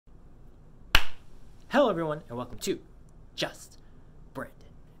Hello everyone and welcome to Just Brandon.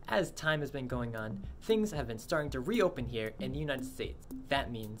 As time has been going on, things have been starting to reopen here in the United States.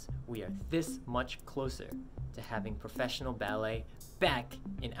 That means we are this much closer to having professional ballet back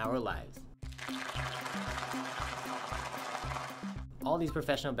in our lives. All these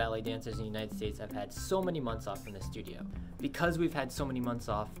professional ballet dancers in the United States have had so many months off from the studio. Because we've had so many months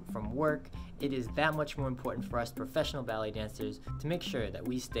off from work, it is that much more important for us professional ballet dancers to make sure that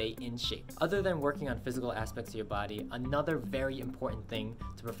we stay in shape. Other than working on physical aspects of your body, another very important thing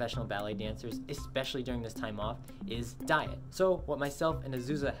to professional ballet dancers, especially during this time off, is diet. So what myself and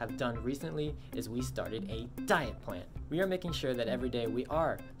Azusa have done recently is we started a diet plan. We are making sure that every day we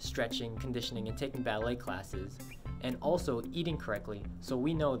are stretching, conditioning, and taking ballet classes, and also eating correctly so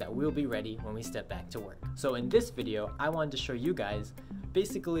we know that we'll be ready when we step back to work. So in this video, I wanted to show you guys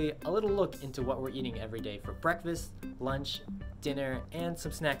basically a little look into what we're eating every day for breakfast, lunch, dinner, and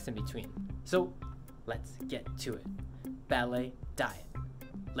some snacks in between. So let's get to it. Ballet diet.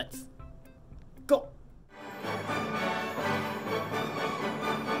 Let's go!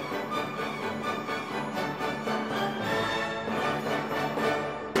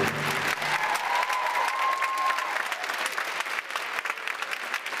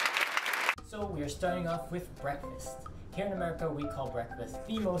 So we are starting off with breakfast. Here in America, we call breakfast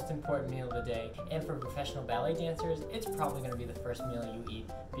the most important meal of the day, and for professional ballet dancers, it's probably going to be the first meal you eat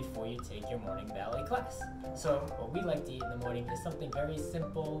before you take your morning ballet class. So what we like to eat in the morning is something very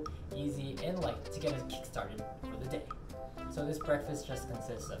simple, easy, and light to get us kick-started for the day. So this breakfast just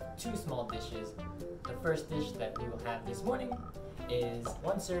consists of 2 small dishes. The first dish that we will have this morning is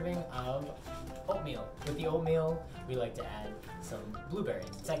 1 serving of oatmeal. With the oatmeal, we like to add some blueberries.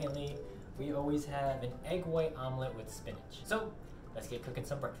 Secondly, we always have an egg white omelet with spinach. So let's get cooking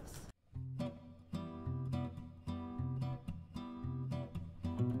some breakfast.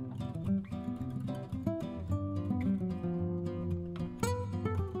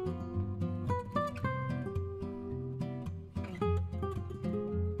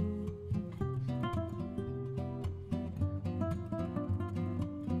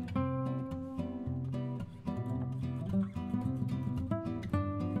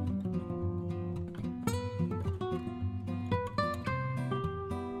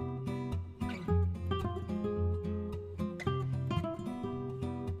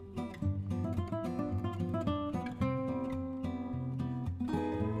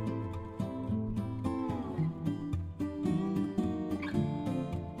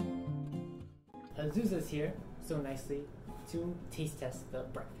 Azusa's here so nicely to taste test the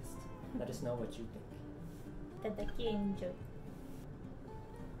breakfast. Let us know what you think. Itadaki, enjoy.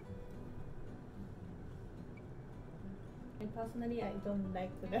 Personally, I don't like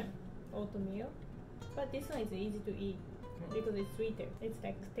the oatmeal, but this one is easy to eat because it's sweeter. It's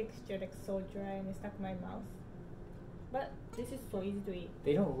like texture like so dry and it stuck in my mouth. But this is so easy to eat.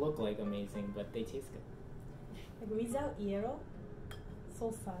 They don't look like amazing, but they taste good. Like without yellow,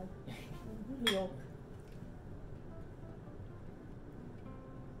 so sad. Yolk.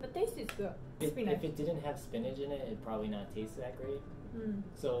 The taste is good. If it didn't have spinach in it, it'd probably not taste that great.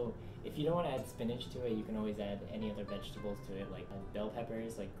 So if you don't want to add spinach to it, you can always add any other vegetables to it, like bell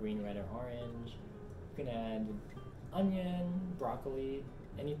peppers, like green, red, or orange. You can add onion, broccoli,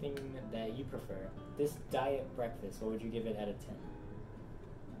 anything that you prefer. This diet breakfast, what would you give it out of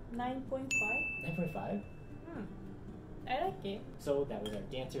 10? 9.5. 9.5? I like it. So that was our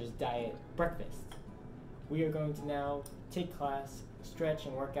dancer's diet breakfast. We are going to now take class, stretch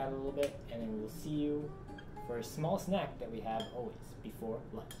and work out a little bit, and then we'll see you for a small snack that we have always before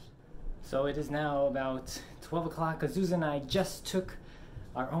lunch. So it is now about 12 o'clock. Azusa and I just took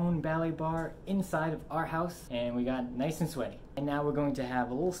our own ballet bar inside of our house, and we got nice and sweaty. And now we're going to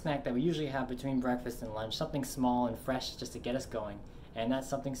have a little snack that we usually have between breakfast and lunch, something small and fresh just to get us going. And that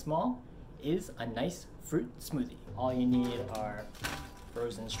something small is a nice fruit smoothie. All you need are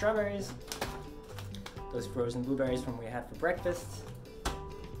frozen strawberries, those frozen blueberries from what we had for breakfast,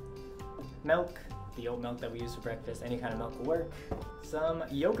 milk, the oat milk that we use for breakfast, any kind of milk will work, some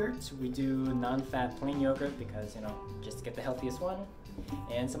yogurt, we do non-fat plain yogurt because, you know, just to get the healthiest one,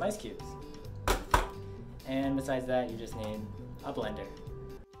 and some ice cubes. And besides that, you just need a blender.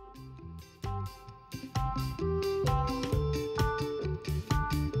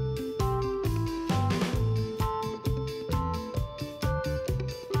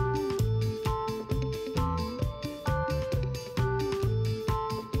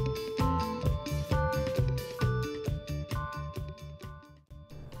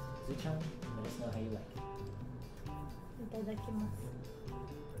 Let us know how you like it. Itadakimasu.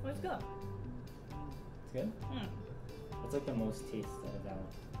 Let's go. It's good? What's like the most taste out of that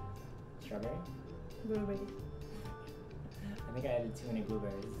one? Strawberry? Blueberry. I think I added too many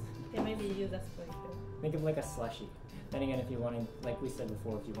blueberries. Yeah, maybe use a spoon too. Think of like a slushy. Then again, if you want to, like we said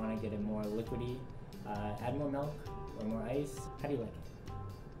before, if you want to get it more liquidy, add more milk or more ice. How do you like it?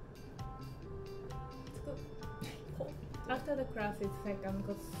 It's good. After the class, it's like got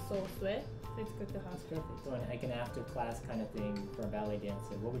so sweat. So it's good to have. It's perfect. So like an after class kind of thing for a ballet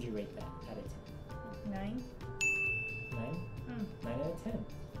dancer. What would you rate that out of 10? 9. 9? 9 out of 10.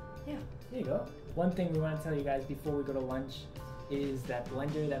 Yeah. There you go. One thing we want to tell you guys before we go to lunch is that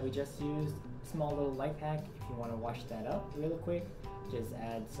blender that we just used, small little life hack. If you want to wash that up real quick, just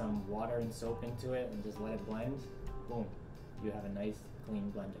add some water and soap into it and just let it blend. Boom. You have a nice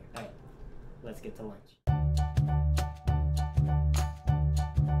clean blender. Alright, let's get to lunch.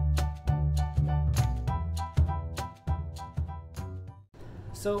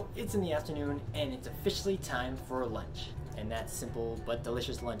 So it's in the afternoon and it's officially time for lunch. And that simple but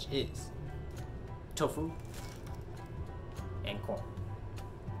delicious lunch is tofu and corn.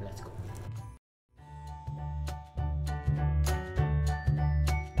 Let's go.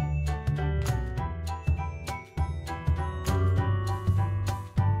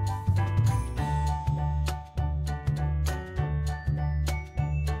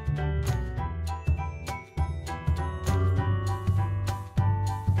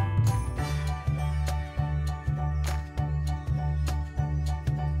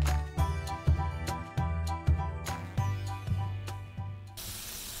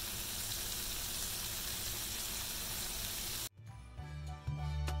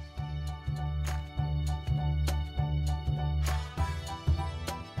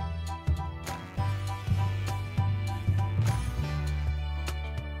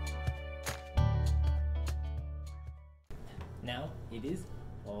 Now it is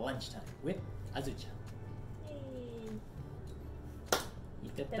lunchtime with Azusa. Yay.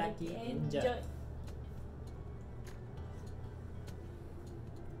 Itataki, enjoy.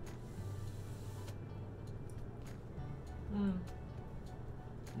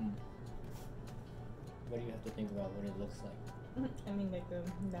 What do you have to think about what it looks like? I mean, like the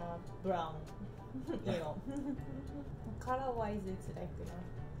brown, you know. Color-wise, it's like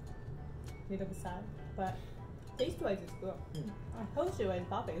little bit sad, but taste-wise, it's good. Healthy-wise,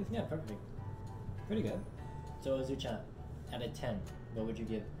 perfect. Yeah, perfect. Pretty good. So Azusa, out of 10, what would you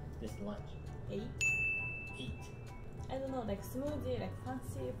give this lunch? 8. 8. I don't know, like smoothie, like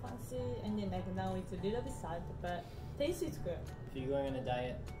fancy, and then like now it's a little bit sad, but taste is good. If you're going on a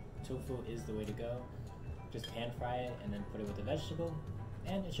diet, tofu is the way to go. Just pan fry it and then put it with a vegetable,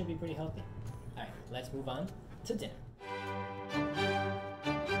 and it should be pretty healthy. Alright, let's move on to dinner.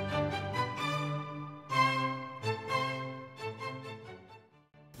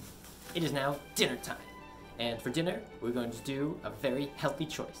 It is now dinner time. And for dinner, we're going to do a very healthy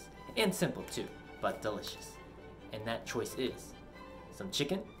choice. And simple too, but delicious. And that choice is some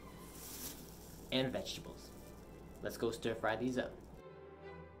chicken and vegetables. Let's go stir fry these up.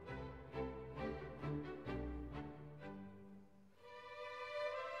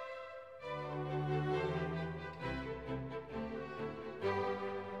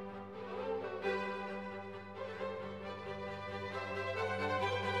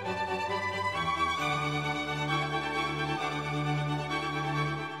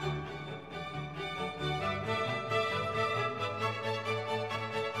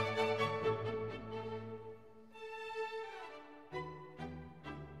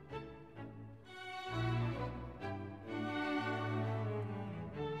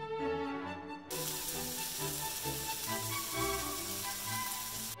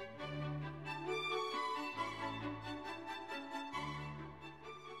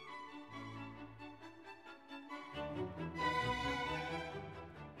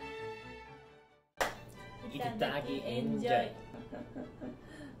 Itataki, enjoy.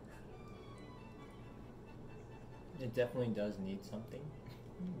 It definitely does need something,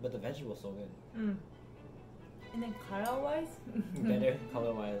 but the vegetable's so good. And then color-wise? Better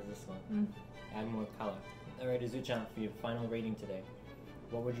color-wise this one. Add more color. Alright, Azusa, for your final rating today,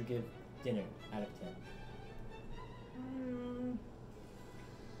 what would you give dinner out of 10?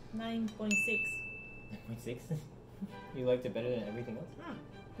 9.6. 9.6? You liked it better than everything else?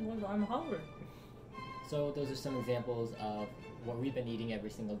 Well, I'm hungry. So those are some examples of what we've been eating every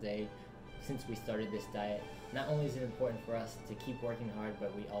single day since we started this diet. Not only is it important for us to keep working hard,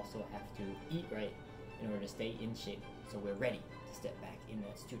 but we also have to eat right in order to stay in shape, so we're ready to step back in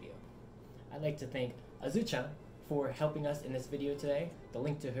that studio. I'd like to thank Azusa for helping us in this video today. The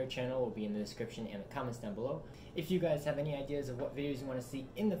link to her channel will be in the description and the comments down below. If you guys have any ideas of what videos you want to see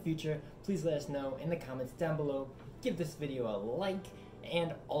in the future, please let us know in the comments down below. Give this video a like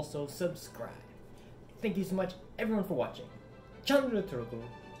and also subscribe. Thank you so much everyone for watching. チャンネル登録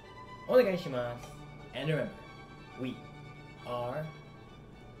お願いします。And remember, we are